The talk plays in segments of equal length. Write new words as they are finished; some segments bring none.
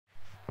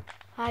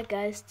Hi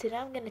guys, today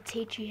I'm going to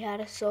teach you how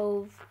to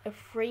solve a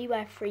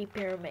 3x3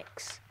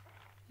 Pyraminx.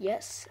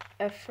 Yes,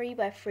 a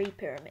 3x3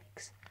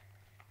 Pyraminx.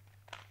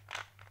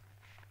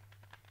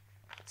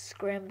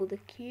 Scramble the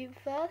cube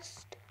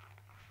first.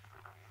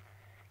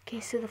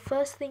 Okay, so the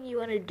first thing you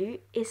want to do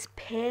is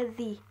pair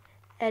the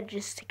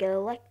edges together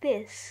like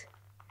this.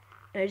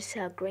 Notice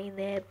how green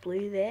there,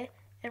 blue there,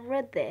 and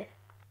red there.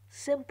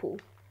 Simple.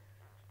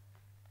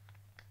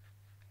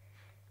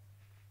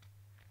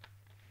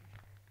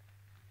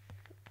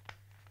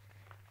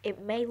 It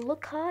may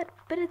look hard,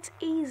 but it's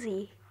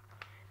easy.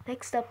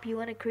 Next up, you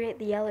want to create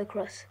the yellow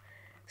cross.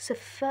 So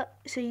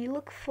you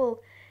look for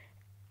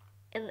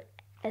an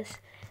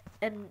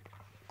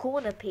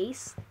corner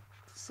pieces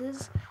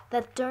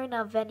that don't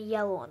have any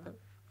yellow on them.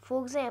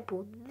 For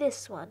example,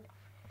 this one.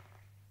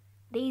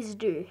 These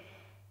do.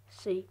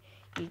 So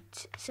you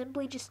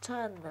simply just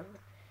turn them.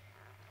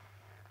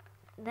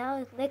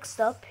 Now, next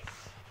up,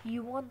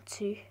 you want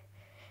to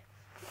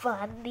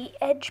find the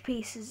edge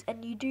pieces,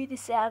 and you do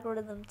this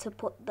algorithm to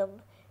put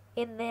them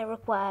in their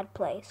required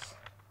place.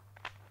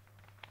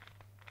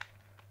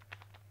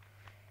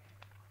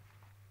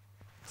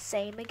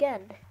 Same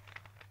again.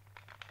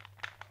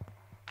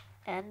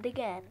 And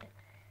again.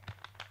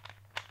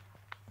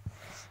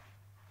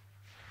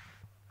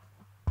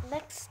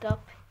 Next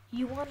up,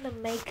 you want to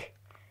make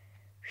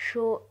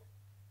sure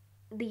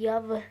the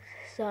other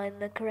side in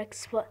the correct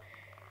spot.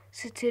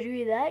 So to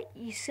do that,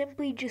 you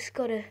simply just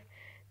gotta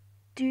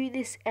do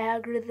this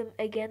algorithm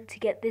again to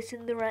get this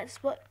in the right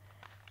spot.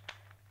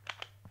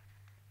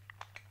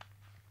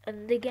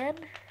 And again.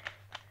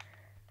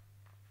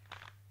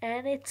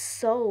 And it's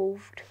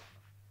solved.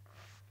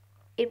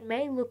 It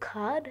may look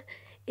hard.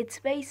 It's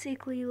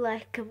basically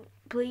like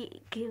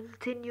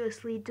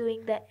continuously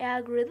doing that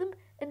algorithm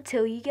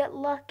until you get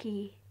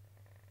lucky.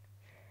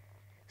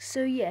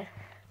 So yeah.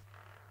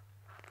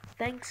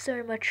 Thanks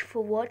so much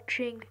for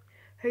watching.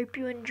 Hope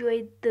you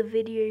enjoyed the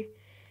video.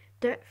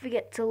 Don't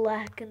forget to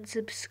like and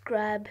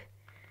subscribe,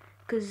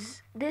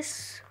 because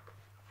this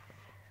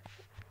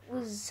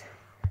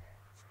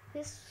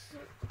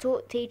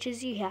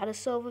teaches you how to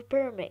solve a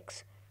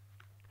Pyraminx.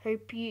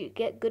 Hope you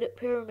get good at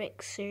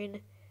Pyraminx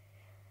soon.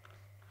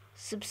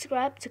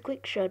 Subscribe to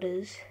Quick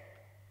Shutters.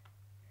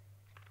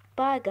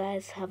 Bye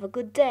guys, have a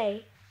good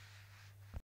day.